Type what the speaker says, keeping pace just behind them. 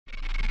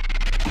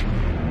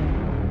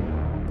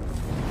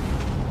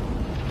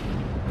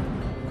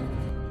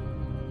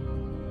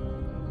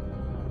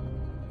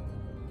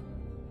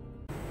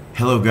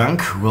Hello gang,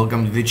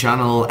 welcome to the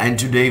channel, and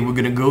today we're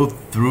gonna go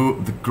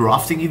through the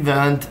crafting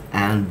event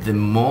and the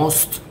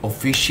most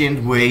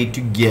efficient way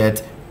to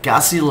get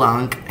Cassie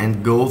Lang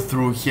and go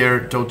through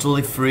here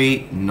totally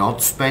free,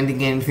 not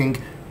spending anything,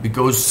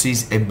 because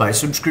she's a by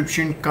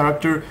subscription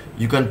character.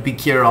 You can pick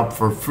her up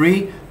for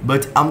free,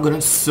 but I'm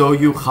gonna show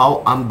you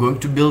how I'm going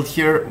to build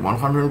here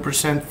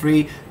 100%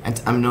 free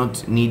and I'm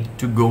not need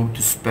to go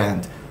to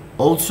spend.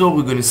 Also,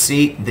 we're gonna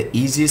see the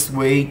easiest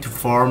way to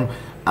farm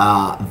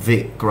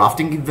the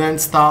crafting event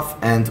stuff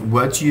and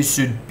what you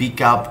should pick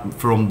up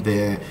from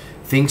the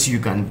things you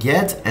can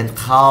get and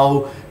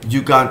how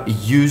you can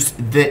use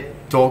the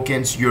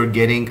tokens you're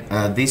getting,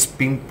 these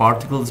pink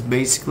particles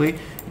basically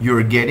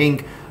you're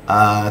getting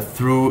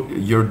through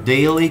your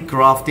daily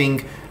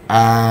crafting,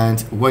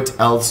 and what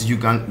else you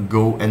can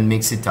go and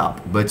mix it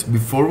up. But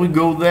before we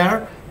go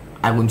there,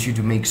 I want you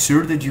to make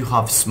sure that you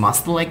have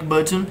smashed the like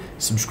button,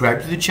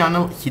 subscribe to the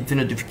channel, hit the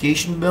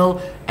notification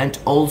bell, and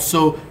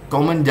also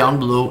comment down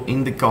below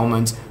in the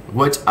comments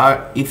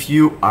if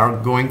you are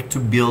going to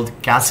build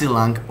Cassie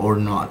Lang or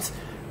not.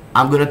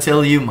 I'm gonna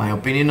tell you my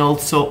opinion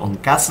also on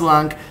Cassie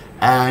Lang,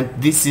 and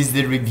this is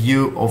the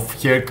review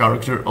of her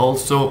character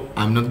also.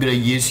 I'm not gonna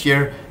use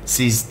her,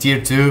 she's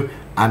tier 2.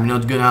 I'm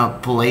not gonna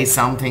play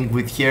something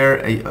with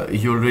her,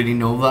 you already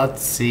know that.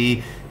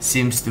 She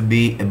seems to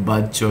be a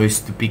bad choice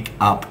to pick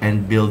up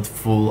and build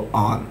full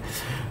on.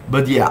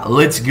 But yeah,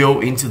 let's go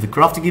into the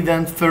crafting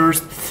event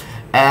first.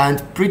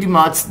 And pretty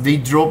much they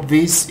drop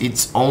this,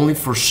 it's only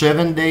for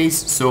 7 days,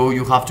 so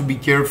you have to be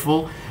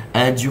careful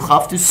and you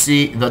have to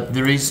see that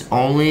there is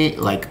only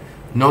like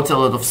not a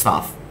lot of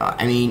stuff.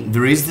 I mean,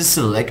 there is the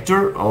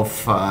selector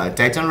of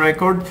Titan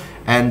record,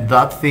 and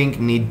that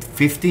thing need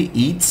 50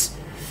 each.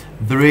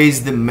 There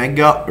is the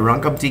mega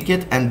rank up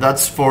ticket, and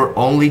that's for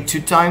only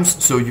 2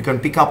 times, so you can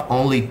pick up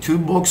only 2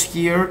 box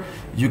here,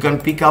 you can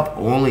pick up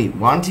only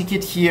 1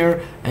 ticket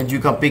here, and you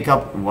can pick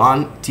up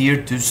 1 tier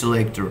 2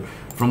 selector.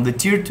 From the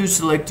tier 2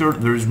 selector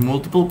there is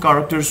multiple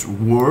characters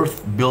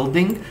worth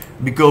building,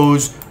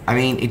 because I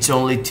mean it's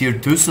only tier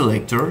 2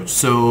 selector,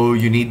 so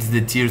you need the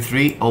tier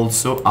 3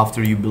 also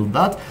after you build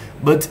that.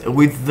 But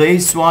with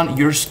this one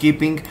you're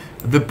skipping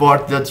the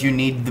part that you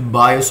need the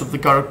bios of the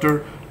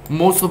character.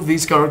 Most of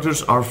these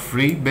characters are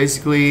free,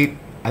 basically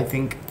I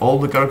think all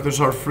the characters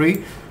are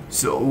free,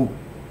 so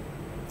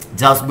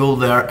just go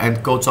there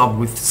and catch up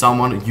with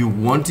someone you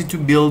wanted to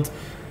build.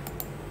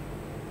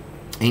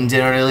 In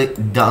general,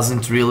 it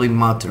doesn't really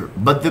matter,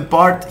 but the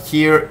part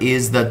here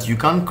is that you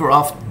can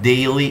craft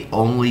daily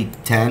only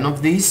 10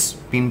 of these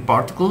pin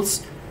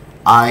particles.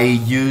 I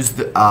used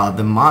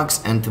the max,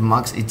 and the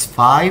max it's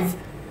 5,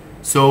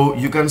 so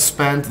you can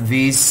spend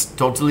these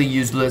totally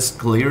useless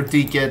clear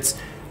tickets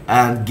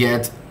and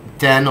get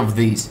 10 of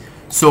these.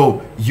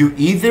 So you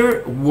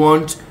either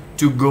want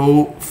to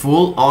go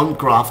full on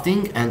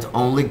crafting and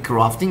only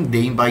crafting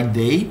day by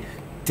day,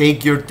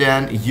 take your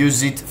 10,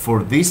 use it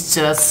for these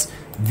chests.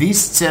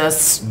 These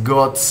chests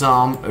got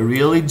some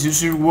really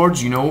juicy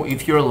rewards, you know,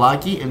 if you're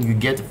lucky and you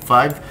get a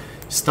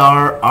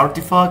 5-star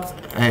artifact,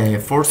 a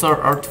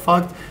 4-star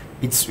artifact,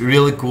 it's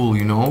really cool,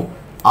 you know.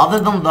 Other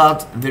than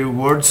that, the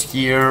rewards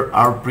here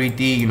are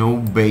pretty, you know,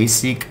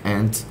 basic,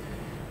 and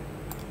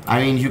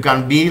I mean, you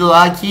can be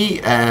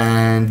lucky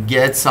and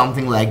get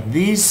something like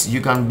this,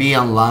 you can be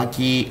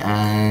unlucky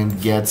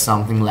and get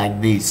something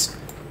like this.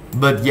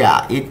 But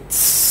yeah, it's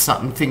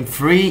something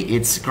free,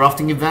 it's a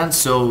crafting event,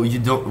 so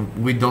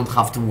we don't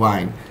have to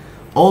whine.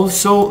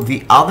 Also,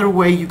 the other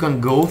way you can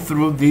go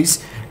through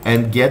this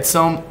and get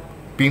some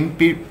pin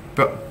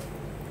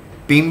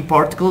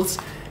particles,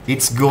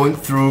 it's going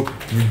through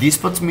the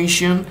dispatch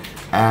mission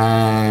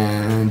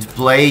and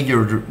play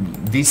your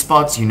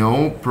dispatch, you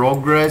know,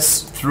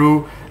 progress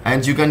through,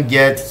 and you can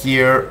get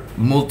here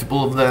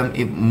multiple of them.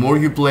 If more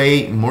you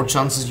play, more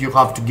chances you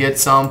have to get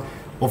some.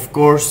 Of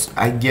course,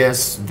 I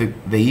guess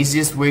the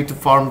easiest way to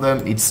farm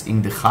them, it's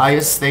in the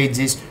highest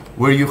stages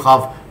where you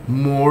have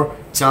more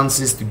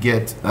chances to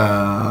get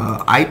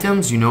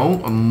items, you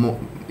know.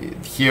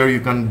 Here you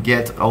can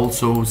get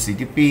also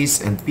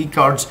CTPs and P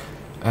cards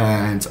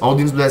and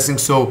audience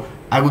blessings, so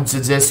I would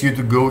suggest you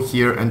to go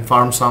here and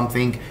farm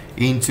something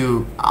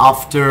into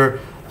after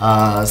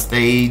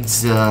stage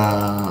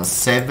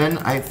 7,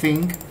 I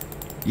think.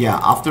 Yeah,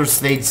 after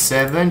stage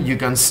 7 you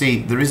can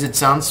see there is a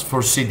chance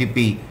for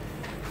CTP.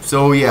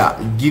 So yeah,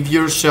 give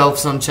yourself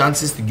some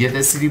chances to get a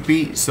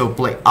CTP, so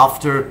play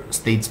after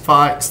stage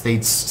 5,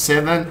 stage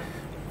 7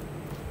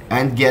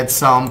 and get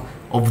some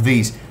of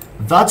these.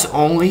 That's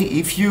only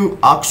if you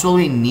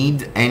actually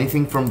need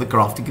anything from the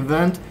crafting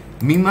event.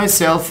 Me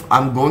myself,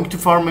 I'm going to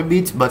farm a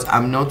bit, but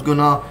I'm not going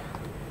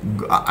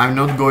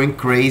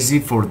crazy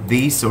for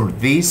this or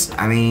this.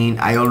 I mean,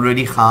 I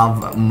already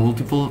have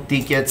multiple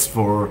tickets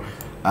for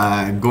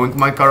going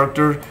my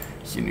character,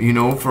 you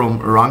know, from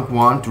rank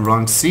 1 to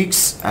rank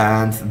 6,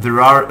 and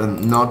there are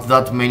not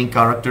that many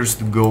characters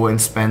to go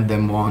and spend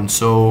them on,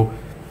 so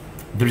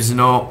there's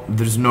no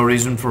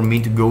reason for me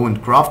to go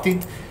and craft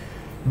it.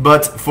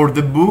 But for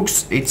the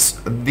books,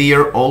 they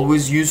are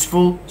always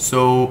useful,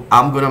 so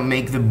I'm gonna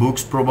make the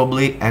books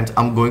probably, and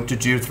I'm going to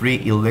tier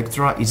 3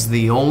 Electra. It's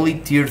the only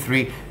tier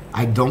 3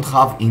 I don't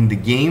have in the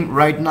game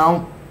right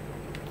now,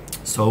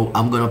 so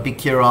I'm gonna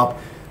pick her up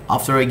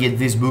after I get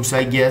these books,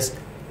 I guess.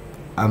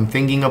 I'm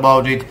thinking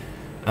about it.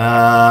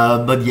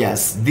 But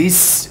yes,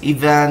 this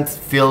event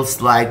feels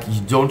like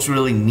you don't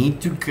really need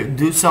to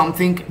do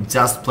something.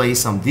 Just play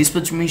some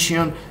dispatch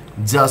mission,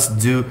 just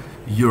do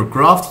your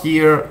craft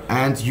here,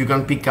 and you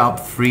can pick up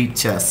 3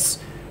 chests.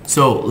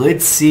 So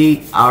let's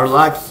see our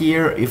luck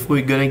here, if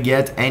we're gonna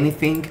get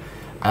anything.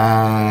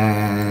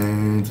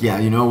 And yeah,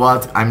 you know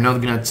what, I'm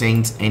not gonna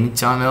change any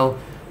channel.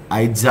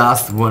 I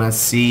just wanna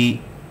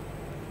see.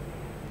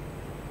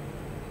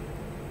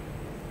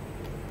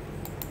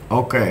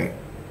 Okay,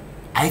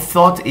 I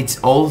thought it's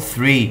all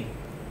 3,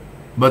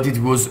 but it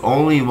was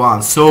only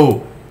 1.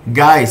 So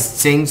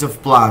guys, change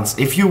of plans.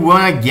 If you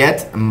wanna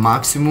get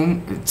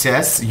maximum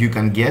chests you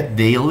can get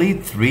daily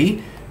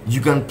 3,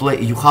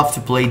 you have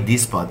to play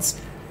dispatch.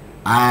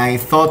 I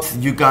thought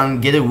you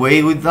can get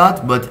away with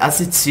that, but as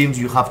it seems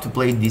you have to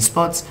play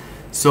dispatch.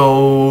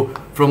 So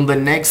from the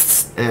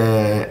next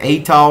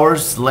 8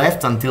 hours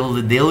left until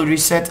the daily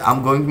reset,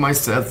 I'm going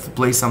myself to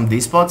play some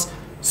dispatch.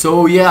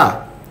 So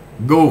yeah,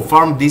 go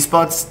farm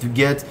dispatch to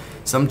get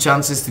some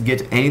chances to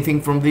get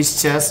anything from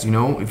this chest. You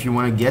know, if you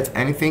want to get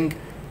anything,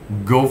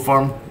 go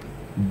farm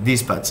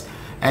dispatch.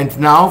 And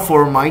now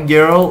for my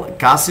girl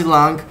Cassie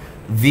Lang,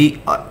 the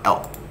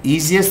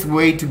easiest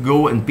way to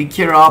go and pick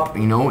her up,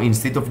 you know,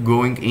 instead of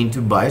going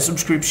into buy a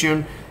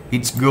subscription,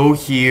 it's go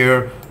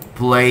here,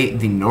 play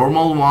the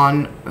normal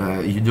one.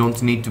 You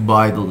don't need to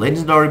buy the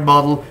legendary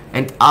bottle,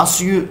 and as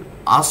you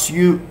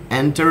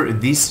enter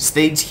this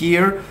stage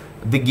here,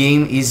 the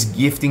game is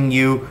gifting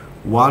you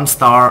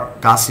 1-star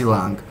Cassie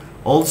Lang.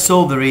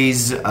 Also there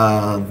is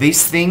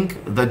this thing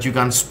that you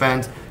can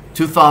spend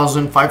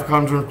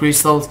 2,500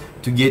 crystals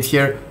to get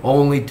here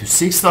only to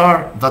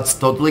 6-star. That's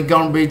totally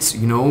garbage,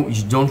 you know.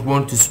 You don't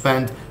want to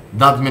spend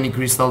that many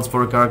crystals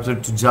for a character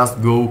to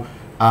just go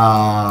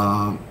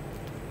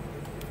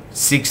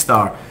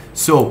 6-star.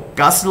 So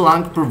Cassie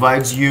Lang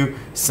provides you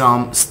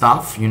some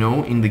stuff, you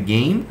know, in the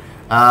game,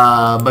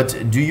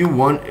 but do you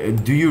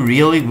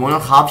really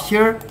want to have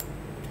here?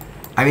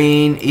 I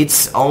mean,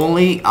 it's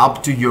only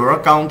up to your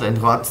account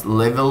and what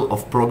level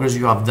of progress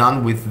you have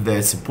done with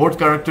the support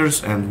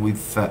characters and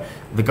with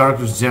the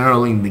characters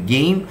generally in the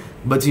game.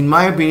 But in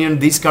my opinion,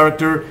 this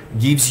character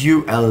gives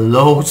you a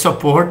low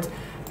support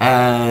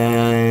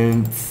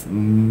and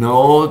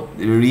not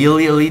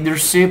really a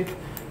leadership.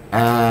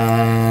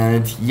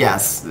 And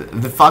yes,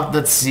 the fact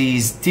that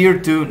she's tier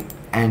 2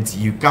 and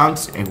you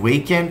can't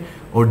awaken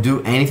or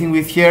do anything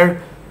with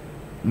her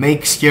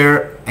makes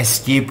her a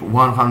skip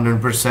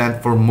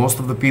 100% for most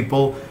of the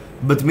people.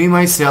 But me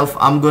myself,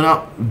 I'm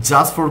gonna,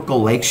 just for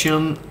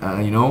collection,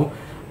 you know,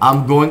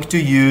 I'm going to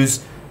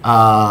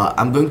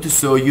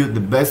show you the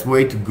best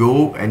way to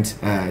go and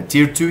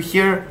tier 2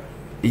 here.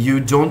 You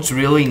don't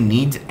really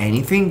need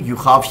anything. You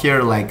have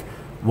here like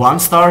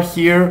 1-star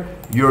here,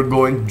 you're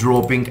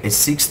dropping a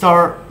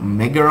 6-star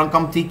mega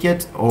rank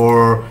ticket,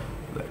 or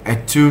a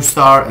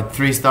 2-star, a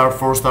 3-star,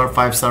 4-star,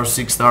 5-star,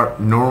 6-star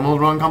normal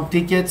rank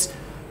tickets.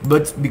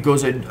 But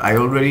because I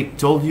already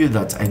told you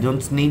that I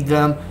don't need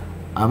them,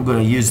 I'm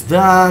gonna use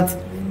that.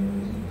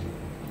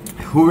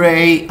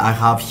 Hooray, I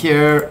have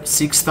here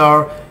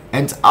 6-star.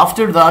 And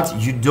after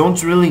that, you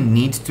don't really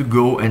need to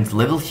go and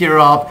level here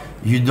up.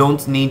 You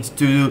don't need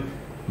to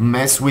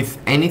mess with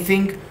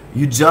anything.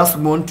 You just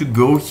want to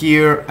go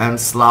here and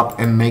slap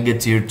a mega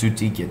tier 2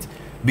 ticket.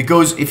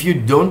 Because if you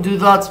don't do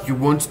that, you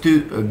want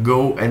to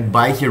go and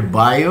buy here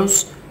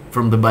BIOS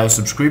from the BIOS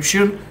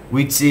subscription,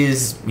 which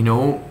is, you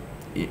know,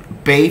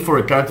 pay for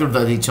a character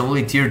that it's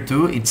only tier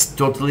 2. It's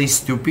totally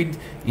stupid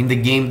in the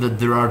game that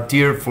there are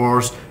tier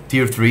 4s,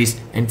 tier 3s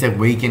and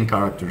awakened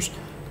characters.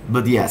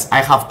 But yes,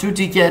 I have 2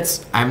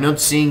 tickets. I'm not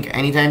seeing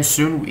anytime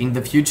soon in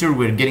the future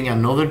we're getting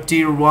another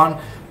tier 1.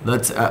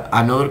 That's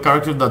another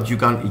character that you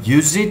can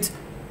use it,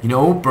 you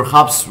know,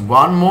 perhaps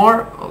 1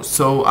 more.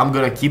 So I'm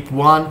gonna keep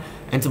 1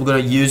 and I'm gonna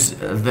use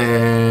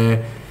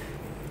the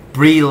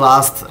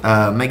pre-last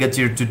mega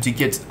tier 2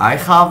 tickets I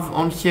have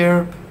on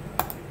here.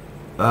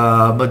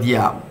 But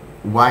yeah,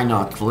 why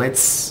not?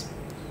 Let's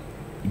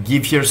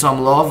give here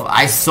some love.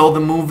 I saw the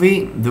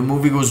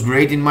movie was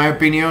great in my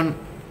opinion.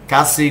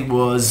 Cassie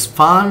was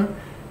fun,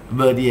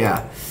 but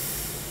yeah,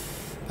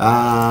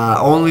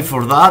 only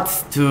for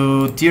that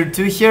to tier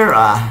 2 here,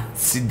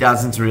 it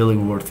doesn't really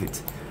worth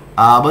it.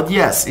 But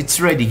yes, it's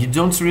ready. You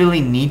don't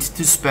really need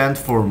to spend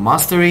for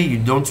mastery, you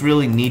don't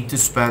really need to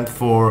spend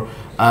for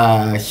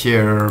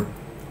here,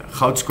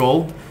 how it's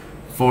called,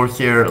 for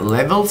here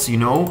levels, you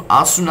know.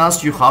 As soon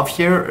as you have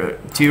here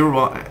tier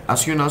 1,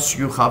 as soon as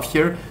you have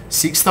here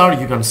 6-star,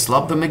 you can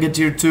slap the mega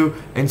tier 2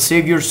 and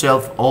save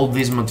yourself all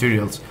these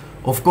materials.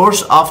 Of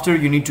course, after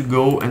you need to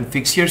go and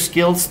fix your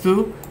skills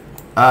too,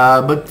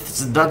 but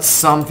that's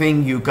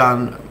something you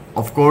can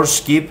of course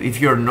skip.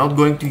 If you're not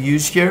going to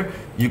use here,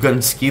 you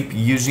can skip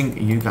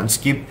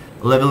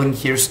leveling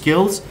here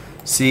skills.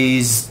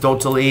 She's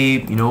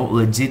totally, you know,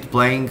 legit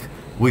playing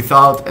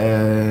without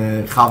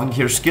having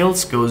her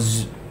skills,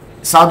 because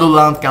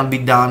Shadowland can be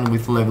done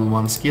with level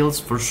 1 skills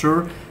for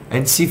sure,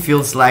 and she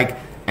feels like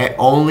a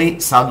only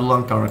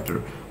Shadowland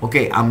character.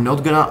 Okay, I'm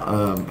not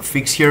gonna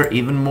fix her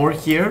even more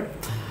here,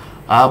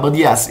 but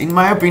yes, in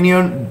my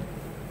opinion,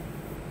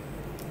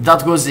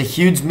 that was a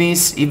huge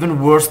miss,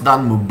 even worse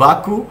than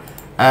Mubaku.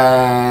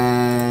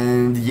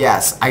 And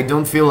yes, I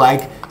don't feel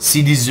like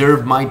she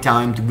deserved my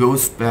time to go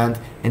spend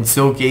and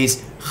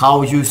showcase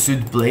how you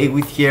should play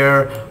with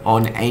her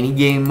on any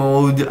game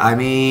mode. I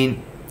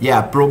mean,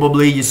 yeah,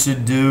 probably you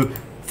should do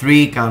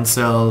 3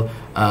 cancel,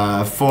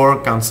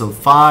 4 cancel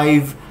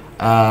 5,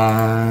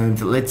 and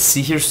let's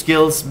see her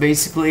skills.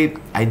 Basically,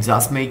 I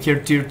just make her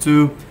tier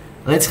 2.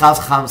 Let's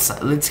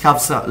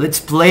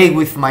play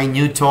with my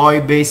new toy,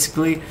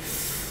 basically.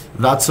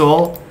 That's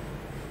all.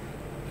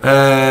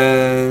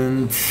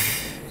 And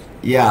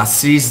yeah,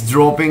 she's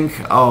dropping.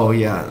 Oh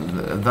yeah,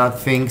 that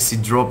thing she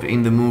dropped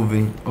in the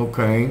movie.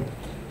 Okay.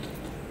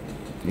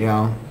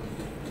 Yeah.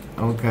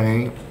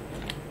 Okay.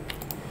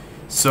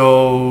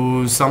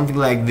 So something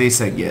like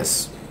this, I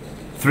guess.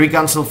 3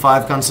 cancel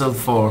 5 cancel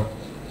 4.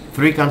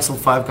 3 cancel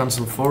 5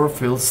 cancel 4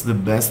 feels the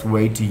best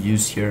way to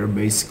use her,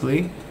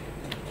 basically.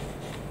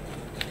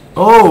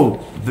 Oh,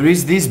 there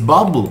is this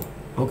bubble.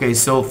 Okay,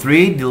 so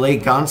 3 delay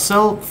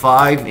cancel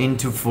 5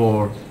 into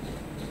 4.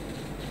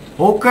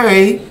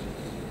 Okay,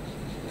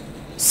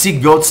 she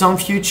got some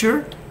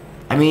future.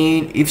 I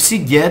mean, if she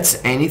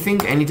gets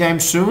anything anytime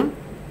soon,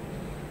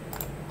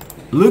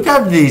 look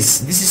at this.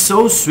 This is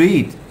so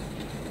sweet.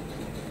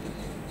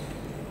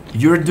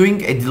 You're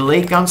doing a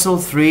delay cancel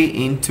 3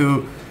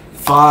 into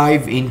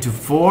 5 into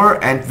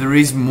 4, and there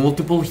is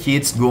multiple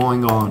hits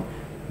going on.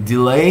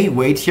 Delay,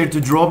 wait here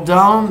to drop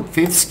down,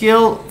 5th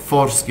skill,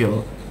 4th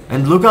skill,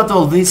 and look at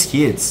all these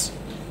hits.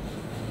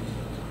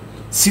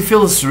 She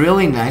feels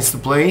really nice to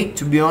play,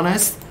 to be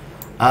honest,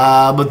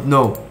 but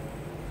no,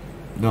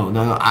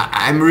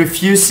 I'm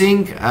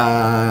refusing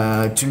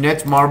to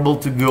net marble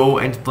to go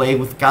and play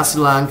with Cassie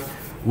Lang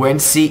when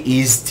she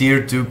is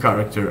tier 2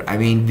 character. I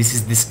mean, this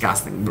is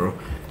disgusting, bro.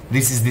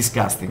 This is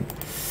disgusting.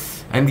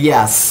 And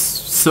yes,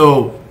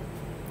 so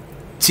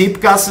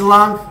cheap Cassie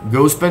Lang,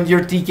 go spend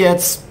your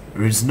tickets.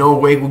 There is no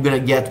way we're gonna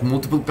get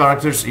multiple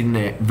characters in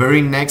the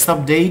very next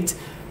update.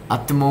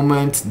 At the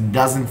moment,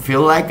 doesn't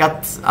feel like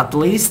at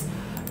least.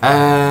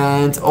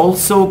 And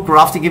also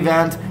crafting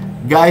event,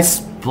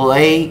 guys,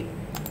 play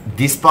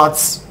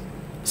dispatch,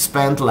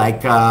 spend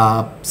like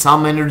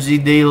some energy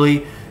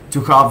daily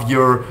to have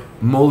your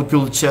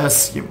molecular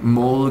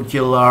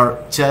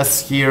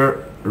chest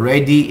here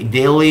ready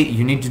daily.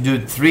 You need to do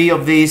 3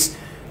 of these.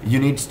 You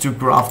need to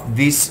craft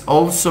this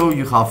also.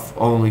 You have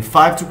only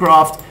 5 to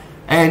craft,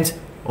 and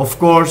of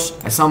course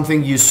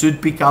something you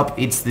should pick up,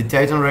 it's the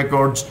Titan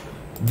records.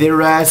 The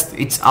rest,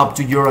 it's up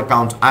to your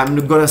account. I'm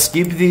not gonna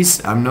skip this.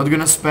 I'm not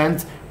gonna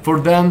spend for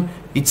them.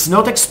 It's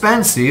not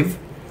expensive.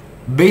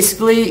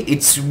 Basically,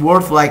 it's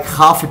worth like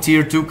half a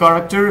tier 2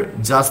 character.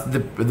 Just the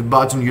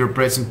button you're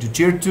pressing to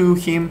tier 2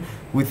 him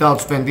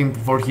without spending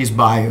for his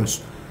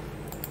bios.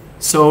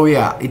 So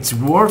yeah, it's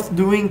worth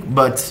doing,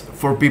 but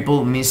for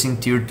people missing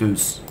tier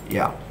 2s,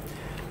 yeah.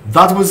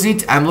 That was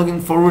it. I'm looking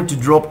forward to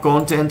drop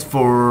content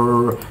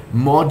for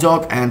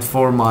Modok and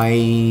for my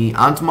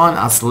Ant-Man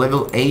as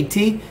level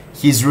 80.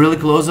 He's really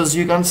close, as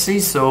you can see,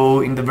 so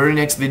in the very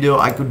next video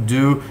I could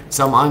do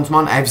some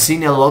Ant-Man. I've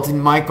seen a lot in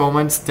my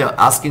comments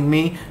asking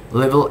me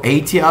level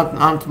 80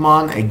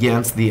 Ant-Man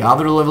against the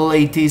other level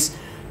 80s.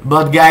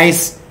 But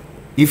guys,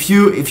 if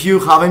you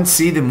haven't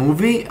seen the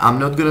movie, I'm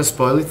not gonna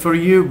spoil it for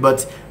you,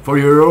 but for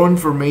your own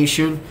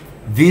information,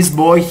 this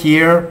boy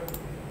here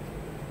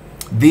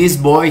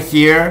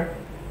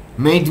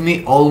made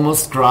me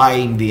almost cry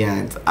in the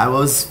end. I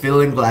was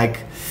feeling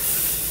like,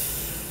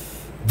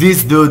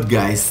 this dude,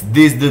 guys,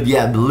 this dude,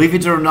 yeah, believe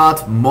it or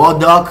not,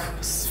 Modok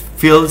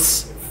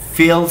feels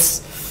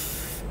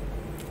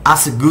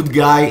as a good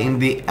guy in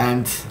the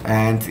end,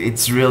 and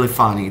it's really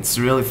funny. It's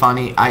really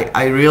funny.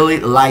 I really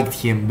liked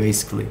him,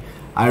 basically.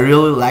 I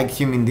really liked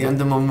him in the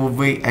Enderman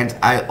movie, and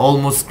I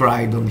almost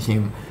cried on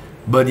him.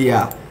 But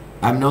yeah,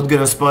 I'm not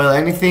gonna spoil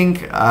anything,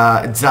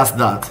 just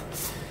that.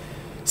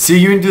 See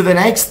you into the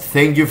next.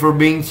 Thank you for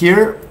being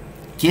here.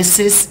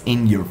 Kisses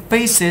in your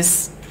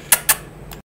faces.